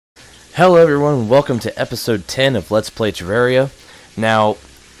Hello everyone, welcome to episode 10 of Let's Play Terraria. Now,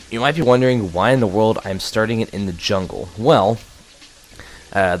 you might be wondering why in the world I'm starting it in the jungle. Well,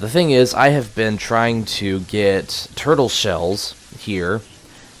 the thing is, I have been trying to get turtle shells here,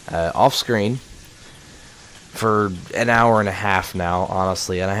 off screen, for an hour and a half now,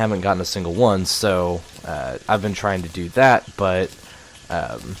 honestly, and I haven't gotten a single one, so I've been trying to do that, but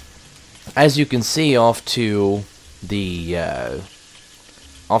as you can see off to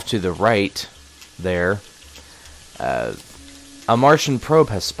the right there, a Martian probe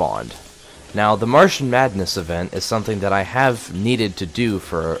has spawned. Now, the Martian Madness Event is something that I have needed to do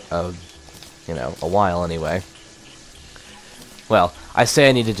for a while anyway. Well, I say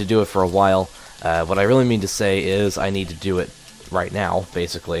I needed to do it for a while. What I really mean to say is I need to do it right now,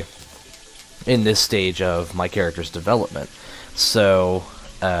 basically, in this stage of my character's development. So,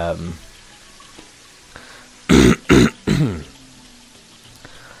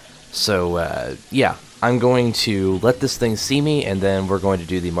 yeah, I'm going to let this thing see me, and then we're going to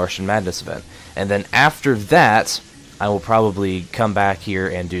do the Martian Madness event. And then after that, I will probably come back here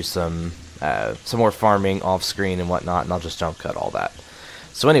and do some more farming off screen and whatnot, and I'll just jump cut all that.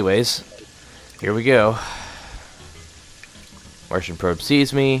 So anyways, here we go. Martian probe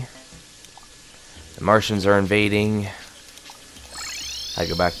sees me. The Martians are invading. I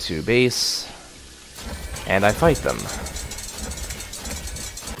go back to base, and I fight them.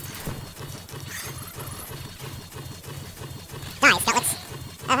 Guys, skeletons.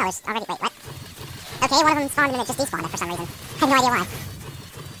 Oh, I was already. Wait, what? Okay, one of them spawned and then it just despawned for some reason. I have no idea why.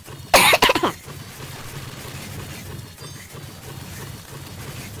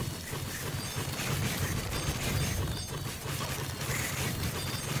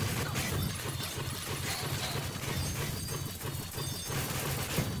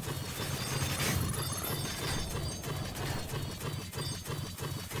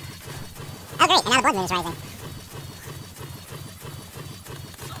 Oh, great, and now the blood moon is rising.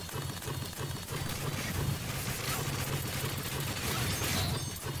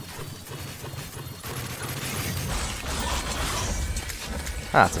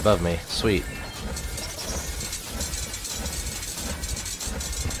 Ah, it's above me. Sweet.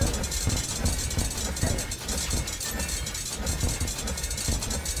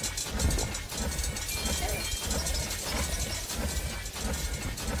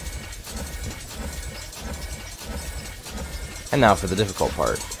 And now for the difficult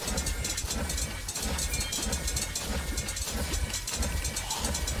part.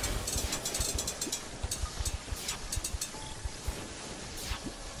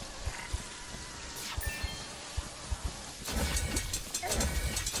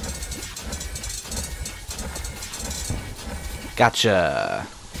 Gotcha.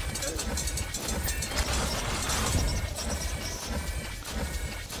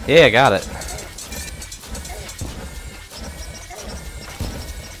 Yeah, I got it.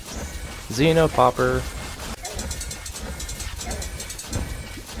 Xeno Popper.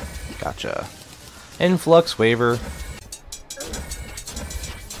 Gotcha. Influx Waiver.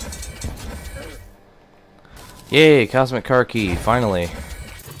 Yay, Cosmic Car Key, finally.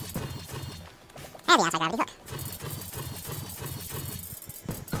 And the anti-gravity hook.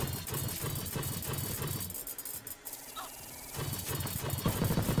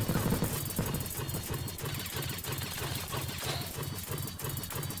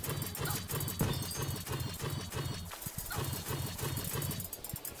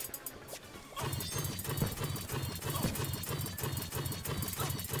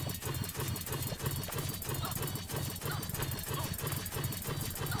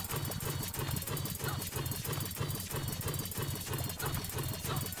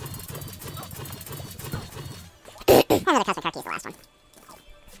 Another cosmic car key is the last one.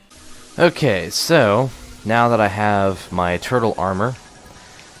 Okay, so now that I have my turtle armor,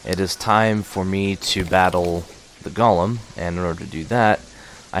 it is time for me to battle the golem, and in order to do that,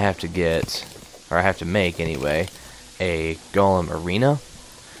 I have to make anyway, a golem arena.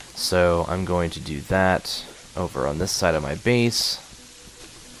 So I'm going to do that over on this side of my base.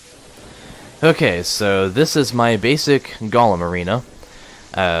 Okay, so this is my basic golem arena.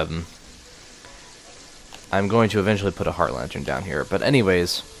 I'm going to eventually put a heart lantern down here, but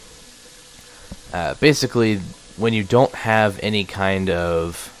anyways, basically, when you don't have any kind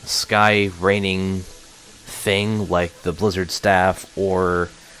of sky raining thing like the blizzard staff or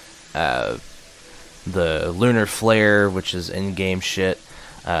the lunar flare, which is in-game shit,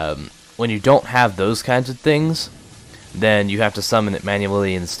 when you don't have those kinds of things, then you have to summon it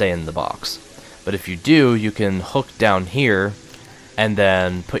manually and stay in the box. But if you do, you can hook down here and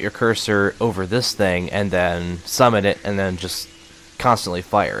then put your cursor over this thing and then summon it and then just constantly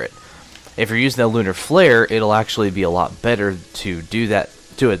fire it. If you're using the Lunar Flare, it'll actually be a lot better to do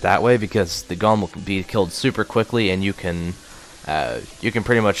it that way, because the golem will be killed super quickly, and you can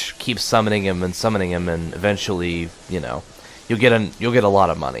pretty much keep summoning him, and eventually, you know, you'll get a lot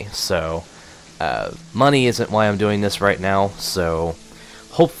of money. So money isn't why I'm doing this right now. So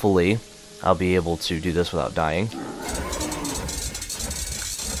hopefully I'll be able to do this without dying.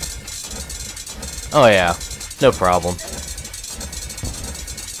 Oh yeah, no problem.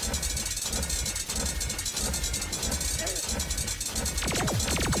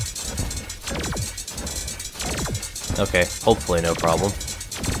 Okay, hopefully no problem.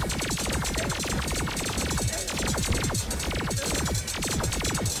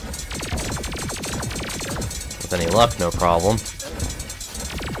 With any luck, no problem.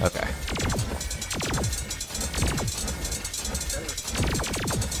 Okay.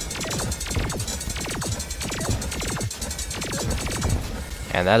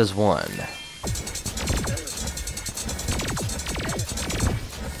 And that is one.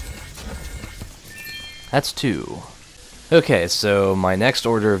 That's two. Okay, so my next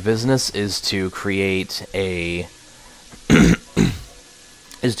order of business is to create a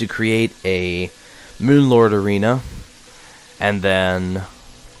Moonlord arena, and then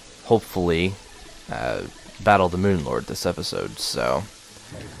hopefully battle the Moonlord this episode. So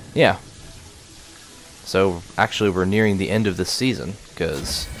yeah. So actually we're nearing the end of this season,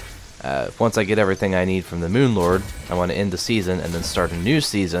 because once I get everything I need from the Moonlord, I want to end the season and then start a new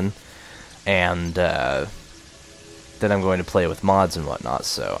season, and then I'm going to play with mods and whatnot.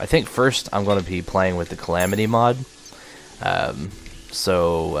 So I think first I'm going to be playing with the Calamity mod.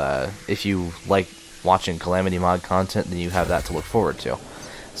 So if you like watching Calamity mod content, then you have that to look forward to.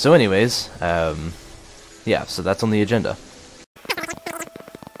 So anyways, yeah, so that's on the agenda.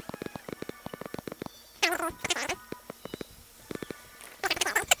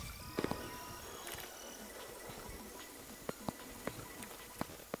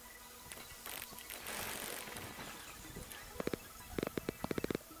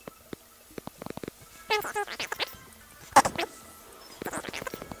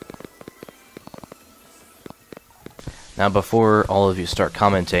 Now, before all of you start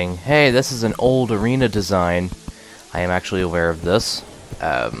commenting, hey, this is an old arena design, I am actually aware of this.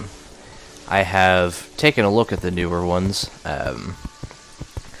 I have taken a look at the newer ones.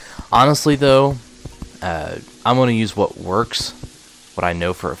 Honestly, though, I'm going to use what works, what I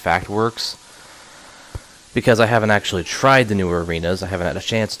know for a fact works, because I haven't actually tried the newer arenas. I haven't had a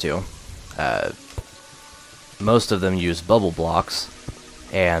chance to. Most of them use bubble blocks,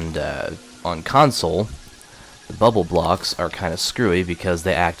 and on console, the bubble blocks are kind of screwy because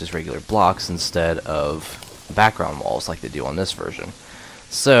they act as regular blocks instead of background walls like they do on this version.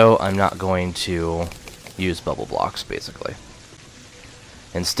 So I'm not going to use bubble blocks, basically.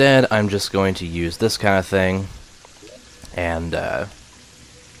 Instead, I'm just going to use this kind of thing, and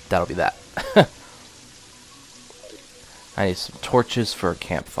that'll be that. I need some torches for a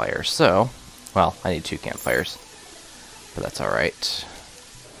campfire, so, well, I need 2 campfires, but that's alright.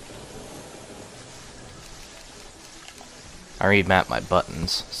 I remap my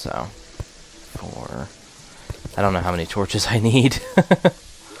buttons, so, 4, I don't know how many torches I need.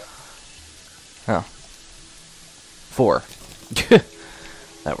 Oh. 4.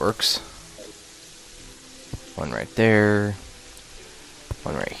 That works. 1 right there,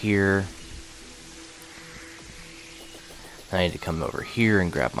 1 right here. I need to come over here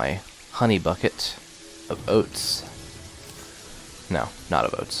and grab my honey bucket of oats. No, not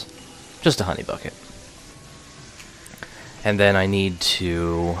of oats. Just a honey bucket. And then I need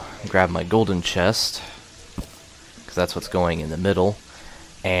to grab my golden chest, because that's what's going in the middle.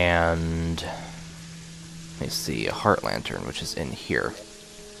 And let me see, a heart lantern, which is in here.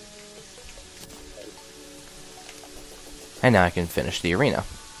 And now I can finish the arena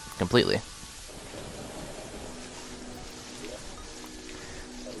completely.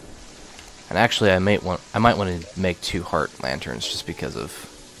 And actually, I might want to make 2 heart lanterns, just because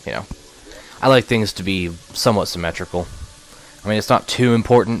of, you know, I like things to be somewhat symmetrical. I mean, it's not too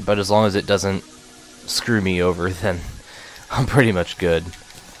important, but as long as it doesn't screw me over, then I'm pretty much good.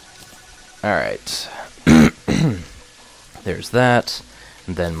 Alright. There's that.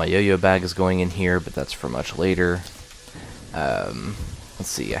 And then my yo-yo bag is going in here, but that's for much later. Let's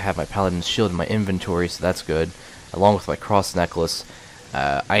see, I have my paladin's shield in my inventory, so that's good. Along with my cross necklace.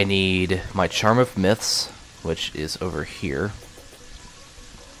 I need my Charm of Myths, which is over here.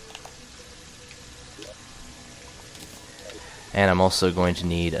 And I'm also going to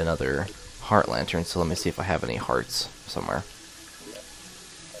need another heart lantern, so let me see if I have any hearts somewhere.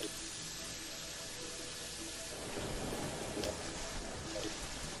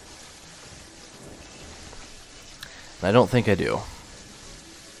 I don't think I do.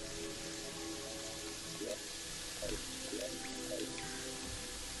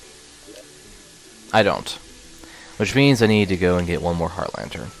 I don't. Which means I need to go and get one more Heart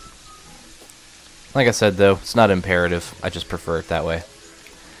Lantern. Like I said, though, it's not imperative. I just prefer it that way.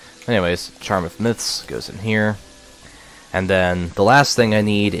 Anyways, Charm of Myths goes in here. And then the last thing I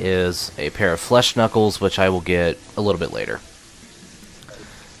need is a pair of Flesh Knuckles, which I will get a little bit later.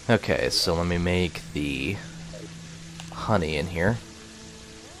 Okay, so let me make the honey in here.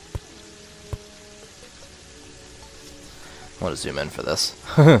 I want to zoom in for this.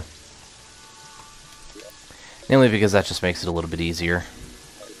 Mainly because that just makes it a little bit easier.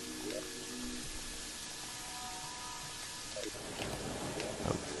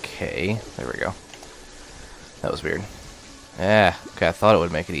 Okay, there we go. That was weird. Yeah, okay, I thought it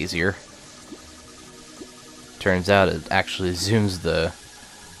would make it easier. Turns out it actually zooms the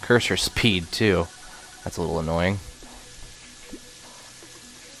cursor speed too. That's a little annoying.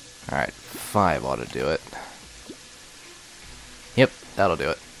 Alright, 5 ought to do it. Yep, that'll do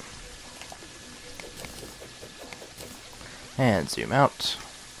it. And zoom out.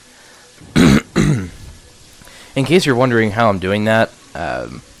 In case you're wondering how I'm doing that,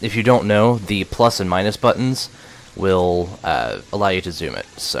 if you don't know, the plus and minus buttons will allow you to zoom it,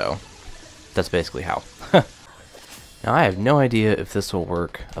 so that's basically how. Now I have no idea if this will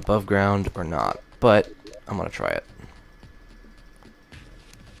work above ground or not, but I'm gonna try it.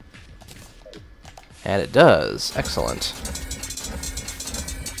 And it does. Excellent.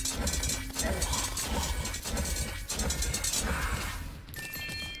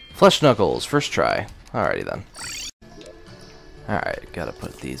 Flesh Knuckles, first try. Alrighty then. Alright, gotta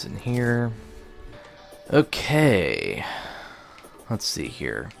put these in here. Okay. Let's see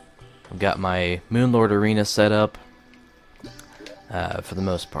here. I've got my Moonlord Arena set up. For the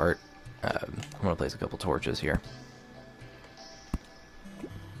most part. I'm gonna place a couple torches here.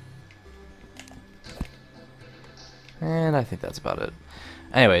 And I think that's about it.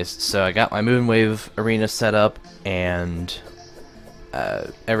 Anyways, so I got my Moonwave Arena set up, and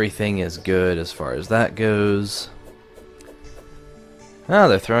everything is good as far as that goes. Ah,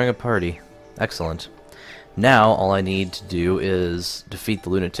 they're throwing a party. Excellent. Now, all I need to do is defeat the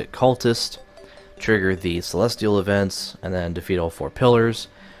Lunatic Cultist, trigger the Celestial events, and then defeat all 4 pillars,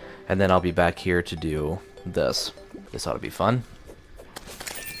 and then I'll be back here to do this. This ought to be fun.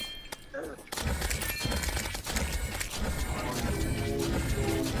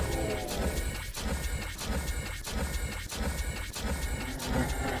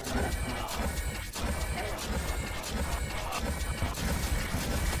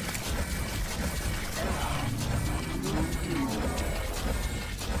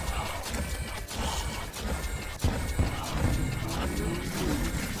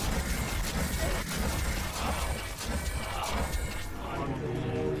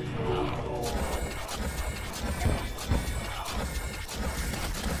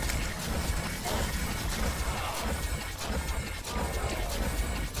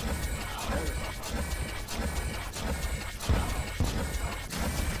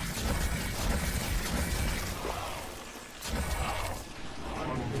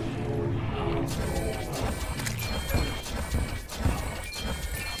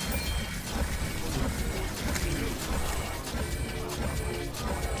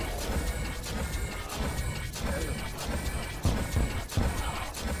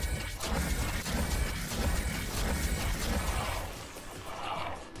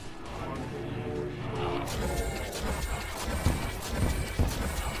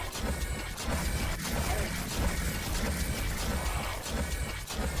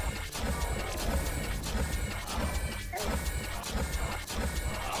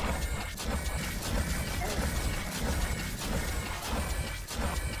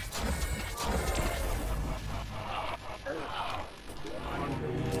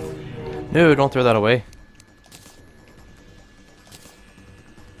 No, don't throw that away.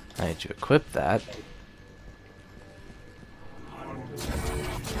 I need to equip that.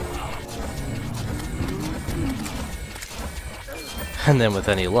 And then with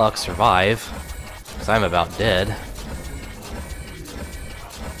any luck, survive. Because I'm about dead.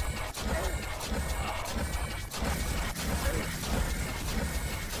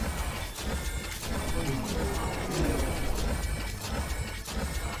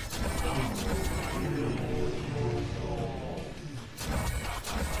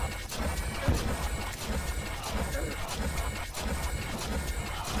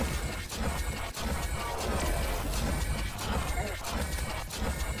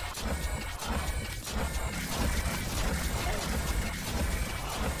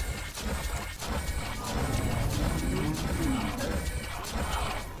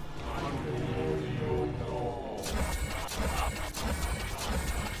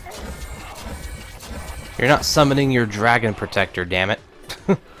 You're not summoning your dragon protector, damn it.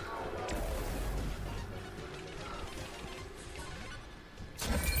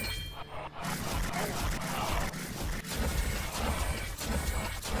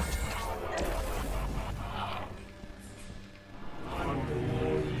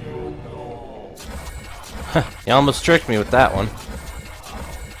 You almost tricked me with that one.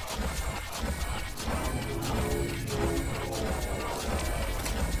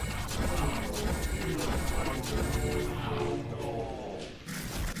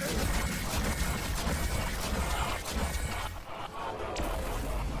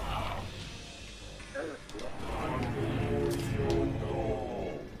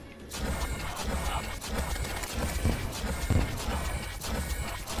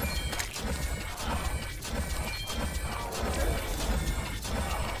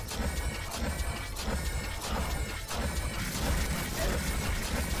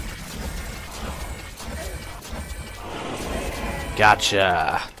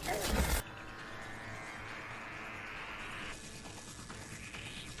 Gotcha.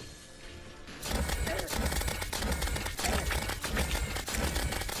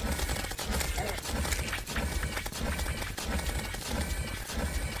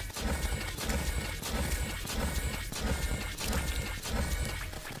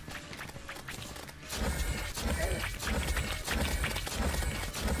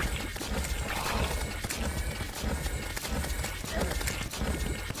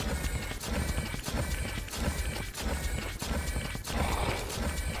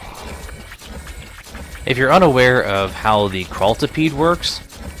 If you're unaware of how the Crawltipede works,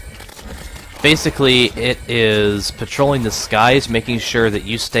 basically it is patrolling the skies, making sure that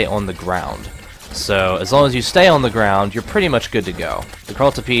you stay on the ground. So as long as you stay on the ground, you're pretty much good to go. The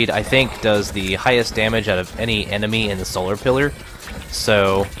Crawltipede, I think, does the highest damage out of any enemy in the solar pillar.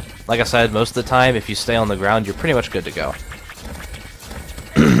 So, like I said, most of the time, if you stay on the ground, you're pretty much good to go.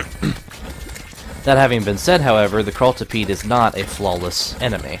 That having been said, however, the Crawltipede is not a flawless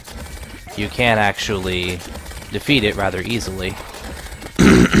enemy. You can actually defeat it rather easily.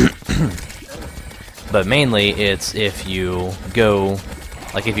 But mainly it's if you go,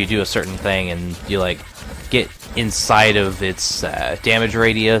 like if you do a certain thing and you like get inside of its damage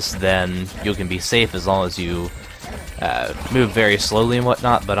radius, then you can be safe as long as you move very slowly and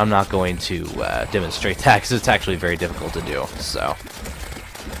whatnot, but I'm not going to demonstrate that because it's actually very difficult to do, so.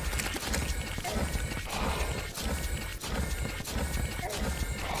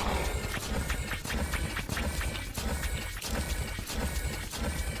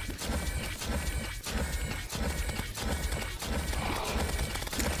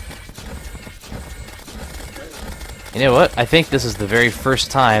 You know what? I think this is the very first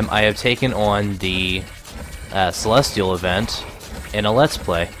time I have taken on the Celestial event in a Let's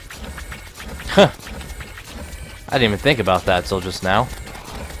Play. Huh. I didn't even think about that till just now.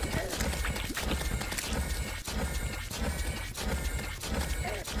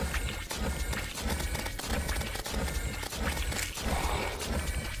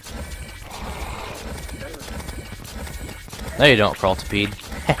 No, you don't, Crawltipede.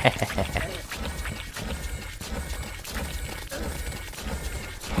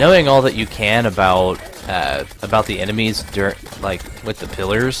 Knowing all that you can about the enemies like with the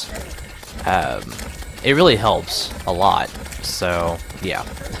pillars, it really helps a lot. So yeah,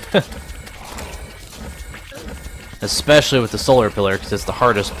 especially with the solar pillar because it's the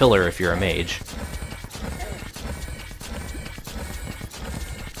hardest pillar if you're a mage.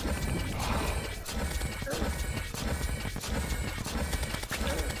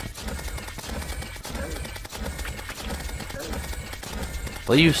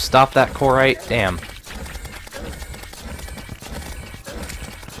 Will you stop that Corite? Damn.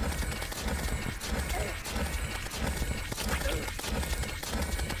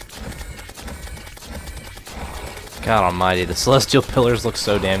 God almighty, the Celestial Pillars look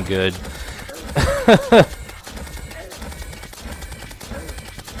so damn good. I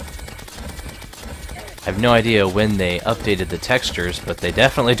have no idea when they updated the textures, but they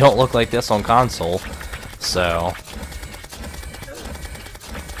definitely don't look like this on console, so...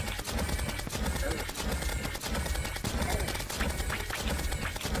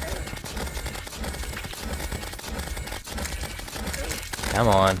 Come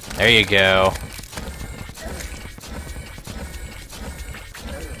on, there you go.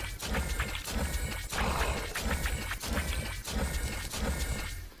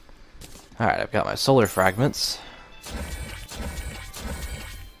 Alright, I've got my solar fragments.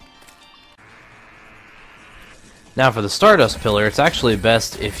 Now for the Stardust Pillar, it's actually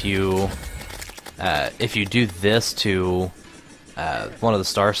best if you do this to one of the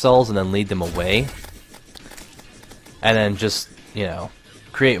star cells and then lead them away. and then just, you know,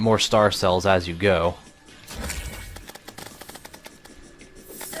 create more star cells as you go.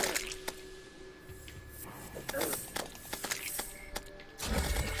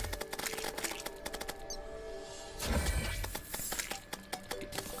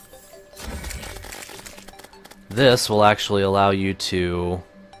 This will actually allow you to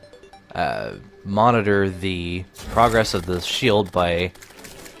monitor the progress of the shield by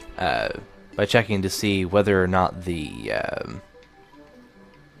checking to see whether or not the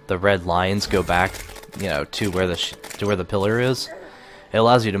red lines go back, you know, to where the pillar is. It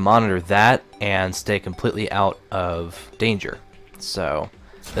allows you to monitor that and stay completely out of danger. So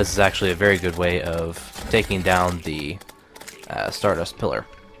this is actually a very good way of taking down the Stardust pillar.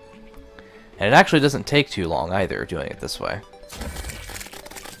 And it actually doesn't take too long either doing it this way.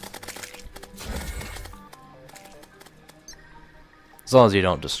 As long as you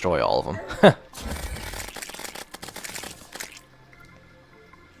don't destroy all of them.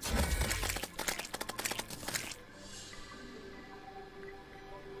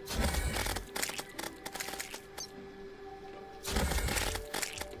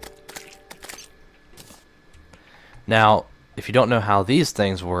 Now, if you don't know how these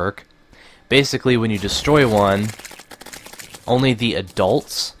things work, basically when you destroy one, only the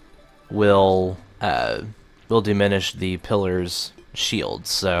adults will diminish the pillar's shield.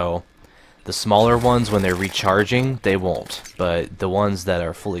 So the smaller ones, when they're recharging, they won't. But the ones that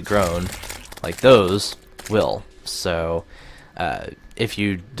are fully grown, like those, will. So if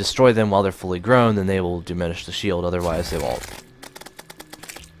you destroy them while they're fully grown, then they will diminish the shield, otherwise they won't.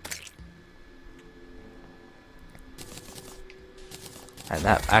 And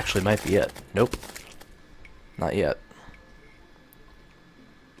that actually might be it. Nope. Not yet.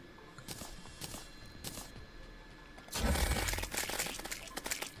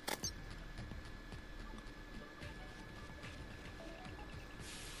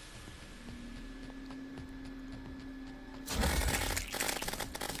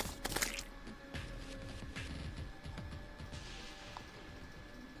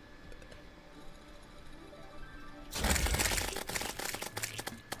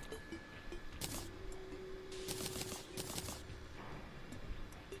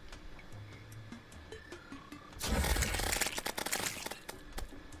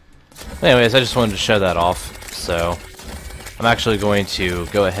 Anyways, I just wanted to show that off, so I'm actually going to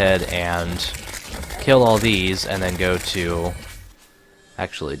go ahead and kill all these and then go to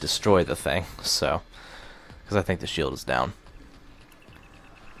actually destroy the thing, so, because I think the shield is down.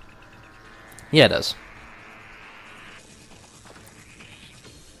 Yeah, it does.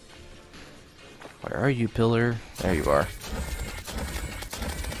 Where are you, pillar? There you are.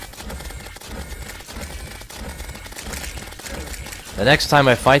 The next time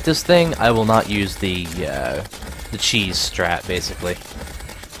I fight this thing, I will not use the cheese strat, basically.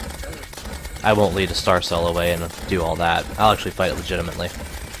 I won't lead a star cell away and do all that. I'll actually fight it legitimately.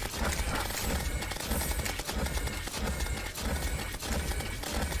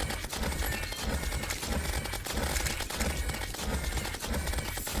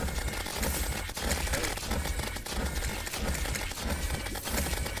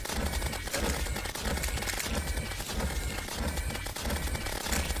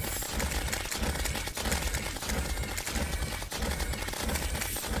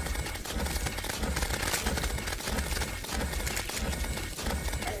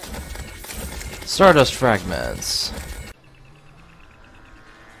 Stardust fragments.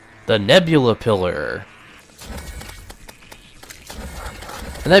 The Nebula Pillar.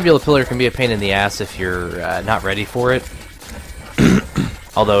 The Nebula Pillar can be a pain in the ass if you're not ready for it.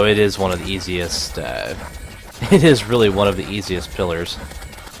 Although it is one of the easiest, it is really one of the easiest pillars.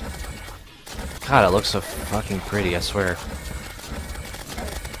 God, it looks so fucking pretty, I swear.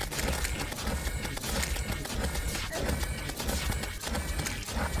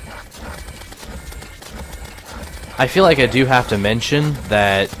 I feel like I do have to mention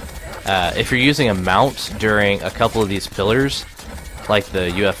that if you're using a mount during a couple of these pillars, like the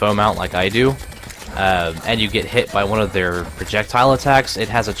UFO mount like I do, and you get hit by one of their projectile attacks, it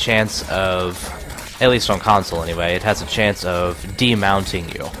has a chance of, at least on console anyway, it has a chance of demounting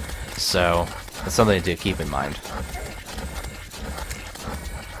you. So, that's something to keep in mind.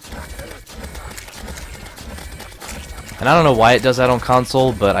 And I don't know why it does that on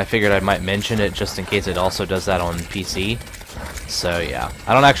console, but I figured I might mention it just in case it also does that on PC. So yeah,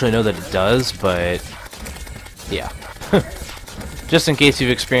 I don't actually know that it does, but yeah. Just in case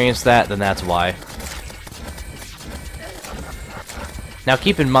you've experienced that, then that's why. Now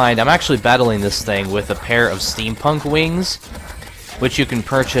keep in mind, I'm actually battling this thing with a pair of steampunk wings, which you can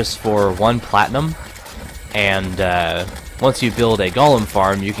purchase for 1 platinum. And once you build a golem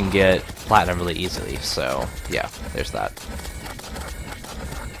farm, you can get platinum really easily. So yeah, there's that.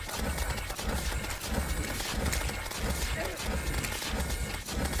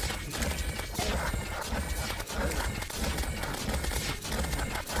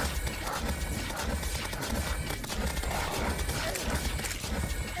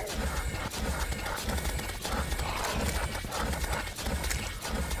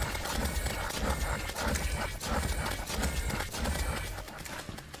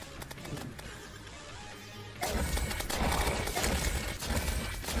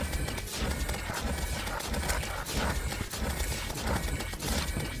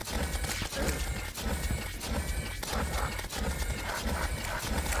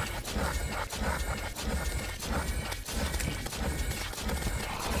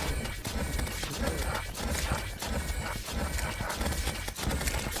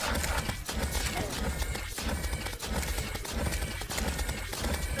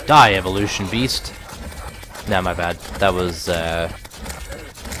 Die, evolution beast. Nah, my bad. That was, actually,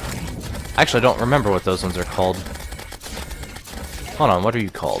 I don't remember what those ones are called. Hold on, what are you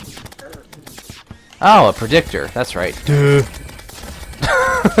called? Oh, a predictor. That's right. Duh.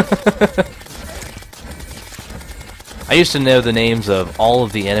 I used to know the names of all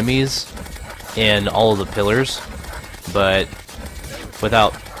of the enemies in all of the pillars, but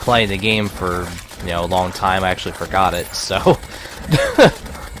without playing the game for, you know, a long time, I actually forgot it, so...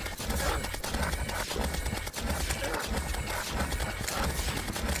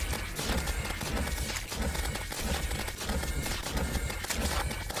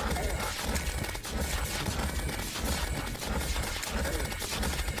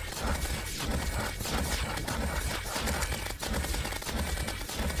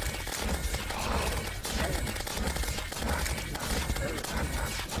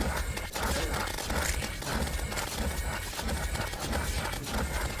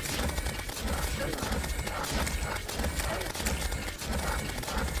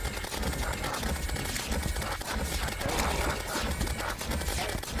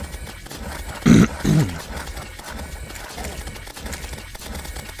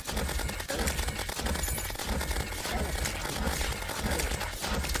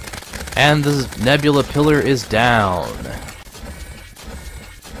 And the nebula pillar is down.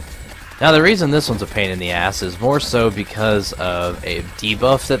 Now the reason this one's a pain in the ass is more so because of a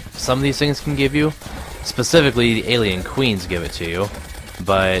debuff that some of these things can give you. Specifically, the alien queens give it to you.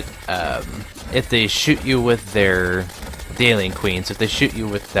 But if they shoot you with the alien queens, if they shoot you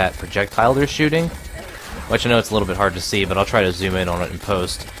with that projectile they're shooting, which I know it's a little bit hard to see, but I'll try to zoom in on it in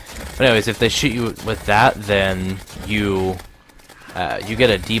post. But anyways, if they shoot you with that, then you get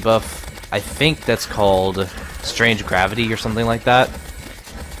a debuff. I think that's called Strange Gravity or something like that.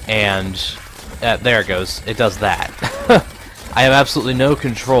 And there it goes. It does that. I have absolutely no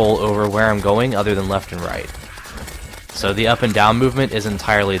control over where I'm going other than left and right. So the up and down movement is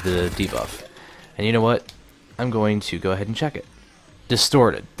entirely the debuff. And you know what? I'm going to go ahead and check it.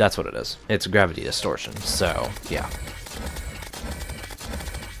 Distorted. That's what it is. It's gravity distortion. So, yeah.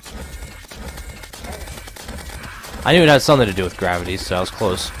 I knew it had something to do with gravity, so I was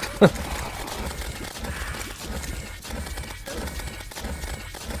close.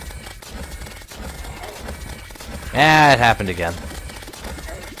 Ah, it happened again.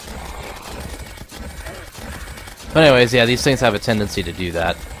 But anyways, yeah, these things have a tendency to do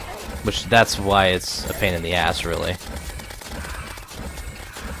that. Which, that's why it's a pain in the ass, really.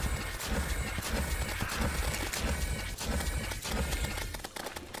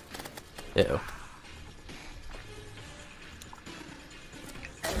 Ew.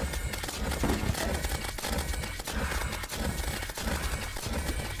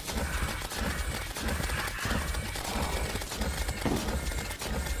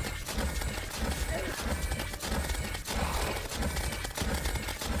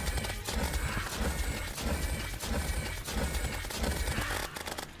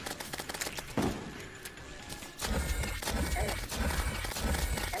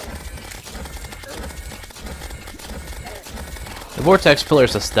 The Vortex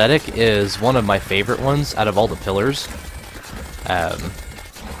Pillar's aesthetic is one of my favorite ones out of all the pillars.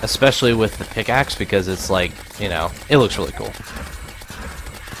 Especially with the pickaxe, because it's like, you know, it looks really cool.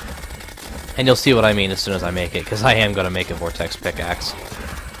 And you'll see what I mean as soon as I make it, because I am going to make a Vortex pickaxe.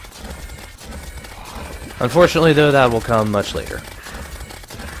 Unfortunately, though, that will come much later.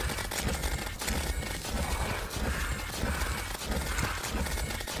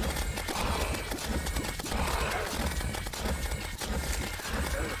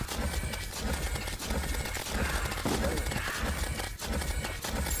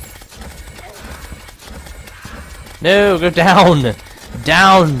 No, go down!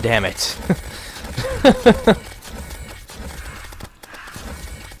 Down, damn it!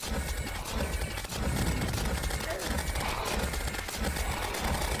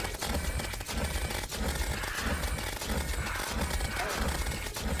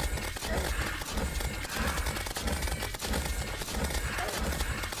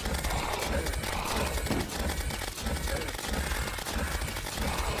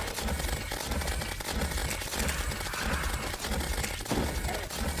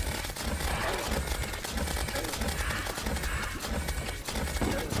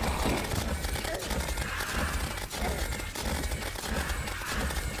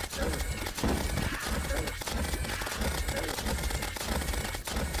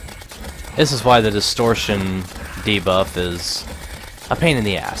 This is why the distortion debuff is a pain in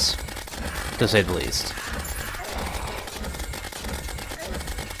the ass, to say the least.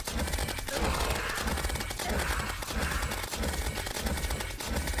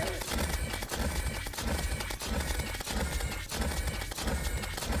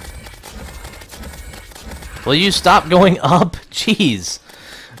 Will you stop going up? Jeez.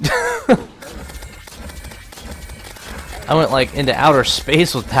 I went like into outer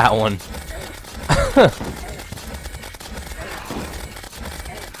space with that one.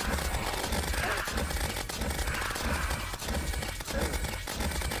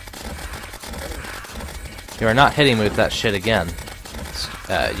 You are not hitting me with that shit again.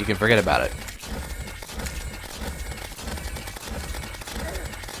 You can forget about it.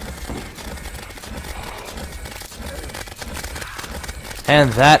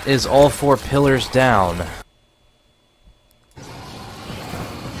 And that is all 4 pillars down.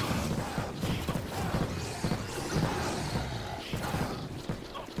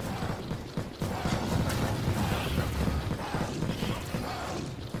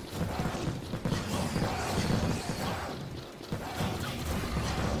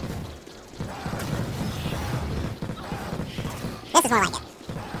 This is more like it.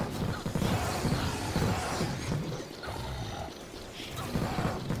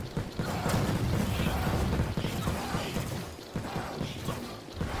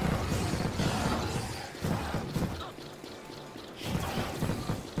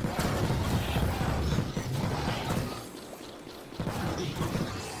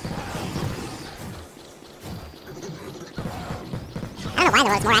 I don't know why the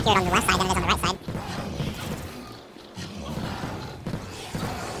road's more accurate on the left side than it is on the right side.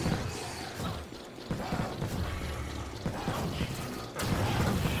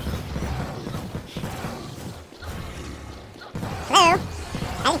 Hello?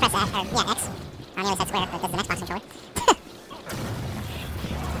 I didn't press X, or, yeah, X. I nearly said square, but this is the Xbox controller.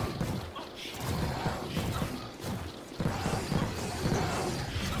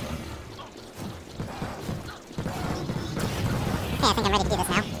 Okay, I think I'm ready to do this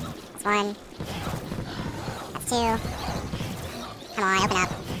now. That's 1. That's 2. Come on, open up.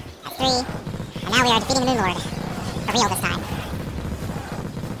 That's 3. And now we are defeating the Moon Lord. For real this time.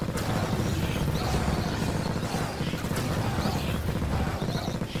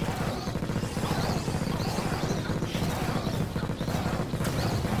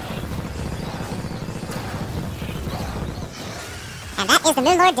 And that is the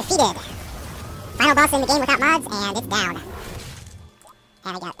Moon Lord defeated. Final boss in the game without mods, and it's down.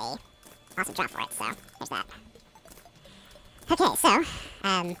 And I got a awesome drop for it, so there's that. Okay, so,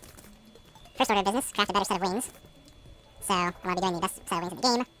 first order of business, craft a better set of wings. So, I want to be doing the best set of wings in the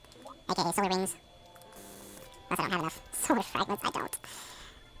game, aka solar wings. Unless I don't have enough solar fragments, I don't.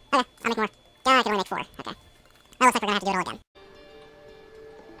 Okay, I'll make more. Oh, I can only make 4, okay. That looks like we're gonna have to do it all again.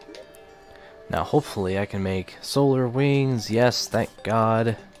 Now hopefully I can make solar wings. Yes, thank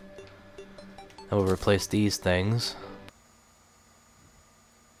God. I will replace these things.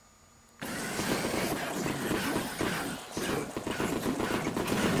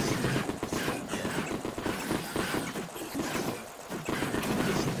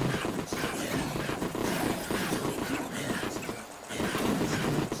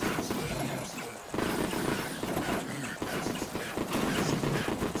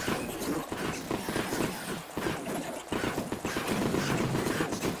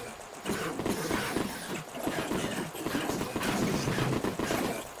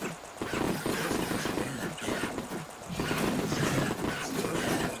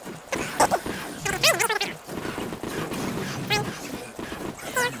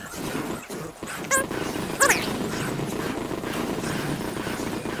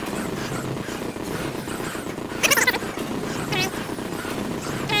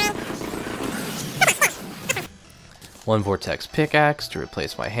 One vortex pickaxe to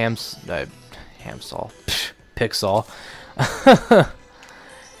replace my ham saw. Pixel.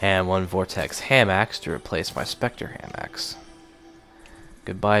 And 1 Vortex Hamax to replace my Spectre Hamax.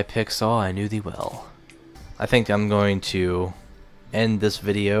 Goodbye, Pixel, I knew thee well. I think I'm going to end this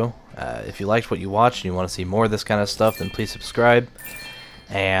video. If you liked what you watched and you want to see more of this kind of stuff, then please subscribe.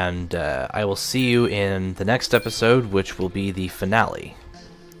 And I will see you in the next episode, which will be the finale.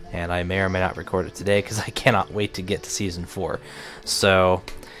 And I may or may not record it today, because I cannot wait to get to Season 4. So,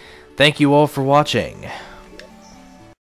 thank you all for watching.